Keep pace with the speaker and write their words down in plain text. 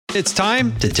It's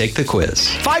time to take the quiz.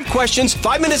 5 questions,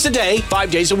 5 minutes a day,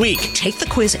 5 days a week. Take the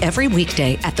quiz every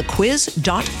weekday at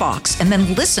thequiz.fox and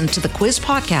then listen to the quiz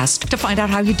podcast to find out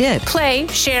how you did. Play,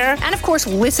 share, and of course,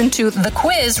 listen to the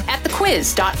quiz at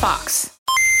thequiz.fox.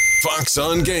 Fox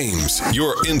on Games,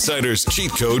 your insider's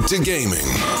cheat code to gaming.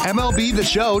 MLB The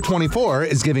Show 24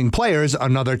 is giving players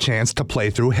another chance to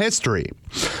play through history.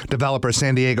 Developer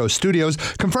San Diego Studios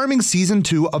confirming Season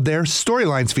 2 of their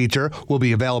Storylines feature will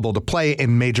be available to play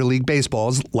in Major League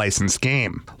Baseball's licensed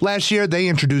game. Last year, they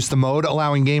introduced the mode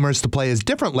allowing gamers to play as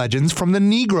different legends from the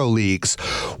Negro Leagues.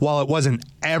 While it wasn't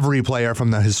every player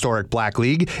from the historic Black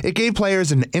League, it gave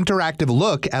players an interactive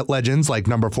look at legends like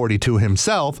number 42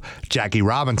 himself, Jackie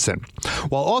Robinson,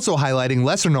 while also highlighting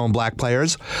lesser-known black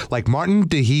players like Martin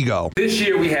DeHigo. This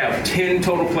year we have 10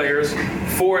 total players,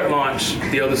 4 at launch.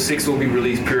 The other 6 will be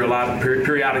released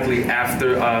periodically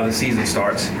after the season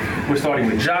starts. We're starting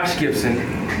with Josh Gibson,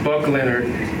 Buck Leonard,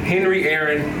 Henry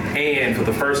Aaron, and for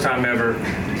the first time ever,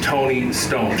 Toni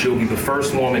Stone. She'll be the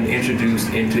first woman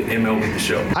introduced into MLB The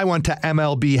Show. I went to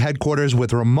MLB headquarters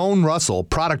with Ramon Russell,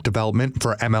 product development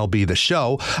for MLB The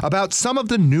Show, about some of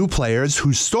the new players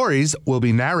whose stories will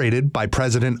be narrated by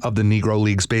president of the Negro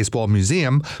Leagues Baseball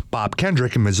Museum, Bob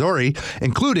Kendrick in Missouri,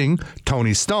 including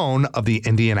Toni Stone of the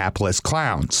Indianapolis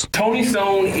Clowns. Toni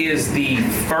Stone is the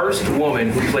first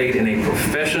woman who played in a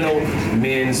professional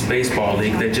men's baseball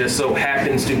league that just so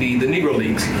happens to be the Negro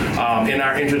Leagues. In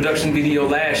our introduction video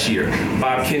last year,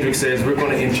 Bob Kendrick says we're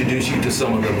going to introduce you to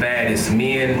some of the baddest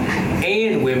men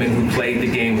and women who played the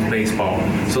game of baseball.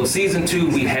 So season 2,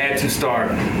 we had to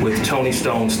start with Toni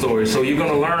Stone's story. So you're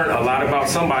going to learn a lot about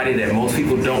somebody that most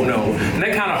people don't know. And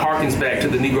that kind of harkens back to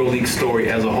the Negro League story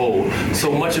as a whole.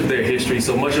 So much of their history,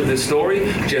 so much of this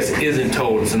story just isn't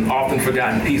told. It's an often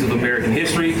forgotten piece of American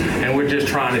history, and we're just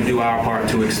trying to do our part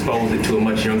to expose it to a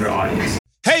much younger audience.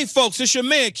 Hey, folks, it's your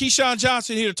man, Keyshawn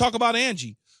Johnson, here to talk about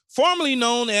Angie, formerly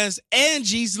known as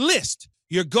Angie's List,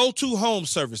 your go-to home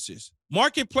services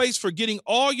marketplace for getting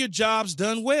all your jobs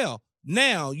done well.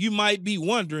 Now, you might be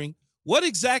wondering, what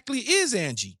exactly is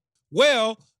Angie?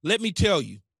 Well, let me tell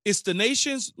you, it's the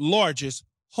nation's largest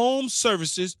home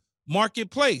services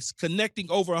marketplace, connecting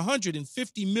over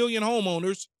 150 million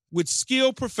homeowners with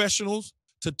skilled professionals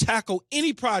to tackle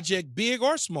any project, big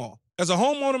or small. As a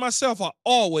homeowner myself, I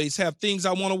always have things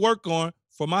I want to work on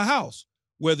for my house,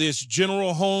 whether it's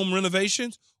general home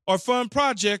renovations or fun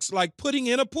projects like putting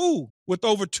in a pool. With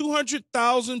over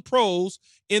 200,000 pros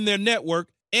in their network,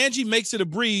 Angie makes it a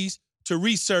breeze to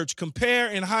research, compare,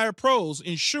 and hire pros,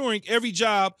 ensuring every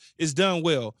job is done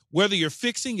well. Whether you're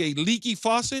fixing a leaky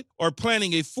faucet or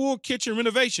planning a full kitchen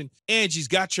renovation, Angie's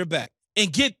got your back.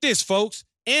 And get this, folks,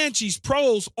 Angie's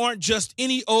pros aren't just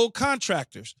any old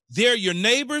contractors. They're your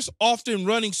neighbors, often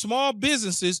running small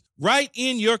businesses right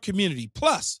in your community.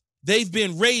 Plus, they've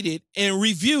been rated and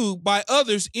reviewed by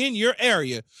others in your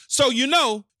area, so you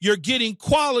know you're getting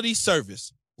quality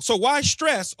service. So why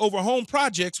stress over home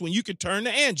projects when you can turn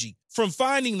to Angie? From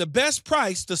finding the best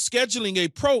price to scheduling a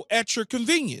pro at your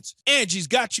convenience, Angie's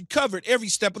got you covered every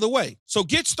step of the way. So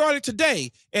get started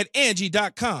today at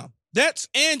Angie.com. That's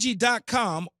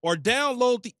Angie.com, or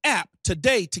download the app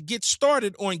today to get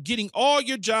started on getting all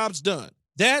your jobs done.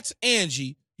 That's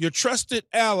Angie, your trusted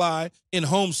ally in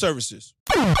home services.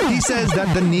 He says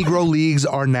that the Negro Leagues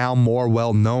are now more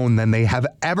well-known than they have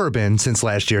ever been since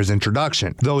last year's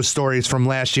introduction. Those stories from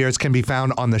last year's can be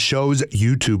found on the show's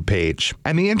YouTube page.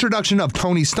 And the introduction of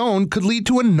Toni Stone could lead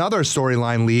to another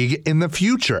storyline league in the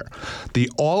future, the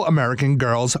All-American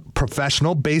Girls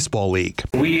Professional Baseball League.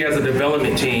 We as a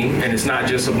development team, and it's not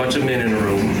just a bunch of men in a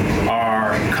room,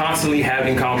 are constantly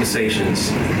having conversations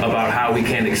about how we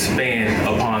can expand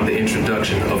upon the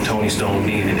introduction of Toni Stone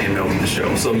being in MLB The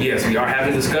Show. So yes, we are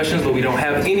having discussions, but we don't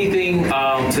have anything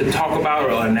to talk about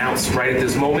or announce right at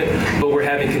this moment, but we're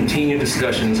having continued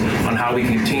discussions on how we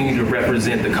continue to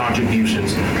represent the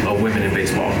contributions of women in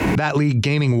baseball. That league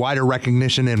gaining wider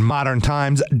recognition in modern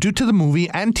times due to the movie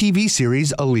and TV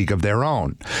series A League of Their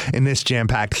Own. In this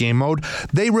jam-packed game mode,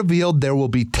 they revealed there will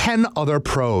be 10 other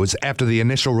pros after the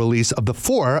initial release of the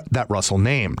 4 that Russell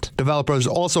named. Developers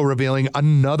also revealing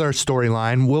another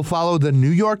storyline will follow the New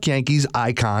York Yankees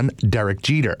icon Derek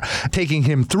Jeter, taking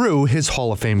him through his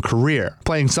Hall of Fame career,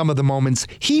 playing some of the moments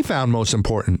he found most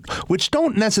important, which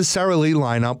don't necessarily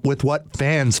line up with what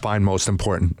fans find most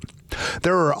important.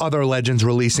 There are other legends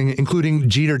releasing, including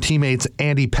Jeter teammates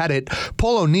Andy Pettitte,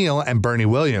 Paul O'Neill, and Bernie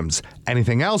Williams.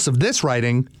 Anything else of this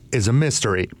writing is a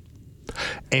mystery.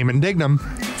 Eamon Dignam,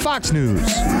 Fox News.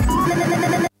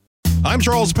 I'm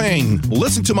Charles Payne.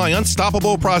 Listen to my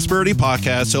Unstoppable Prosperity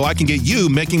podcast so I can get you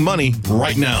making money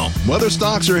right now. Whether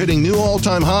stocks are hitting new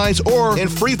all-time highs or in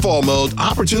free fall mode,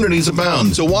 opportunities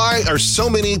abound. So why are so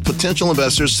many potential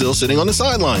investors still sitting on the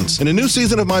sidelines? In a new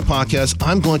season of my podcast,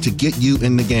 I'm going to get you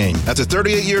in the game. After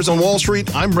 38 years on Wall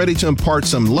Street, I'm ready to impart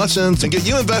some lessons and get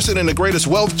you invested in the greatest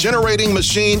wealth-generating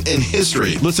machine in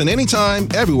history. Listen anytime,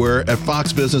 everywhere at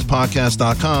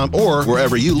foxbusinesspodcast.com or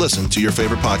wherever you listen to your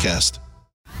favorite podcast.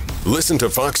 Listen to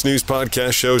Fox News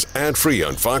Podcast shows ad-free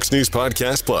on Fox News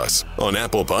Podcast Plus, on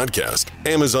Apple Podcast,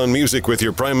 Amazon Music with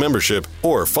your Prime membership,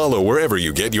 or follow wherever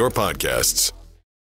you get your podcasts.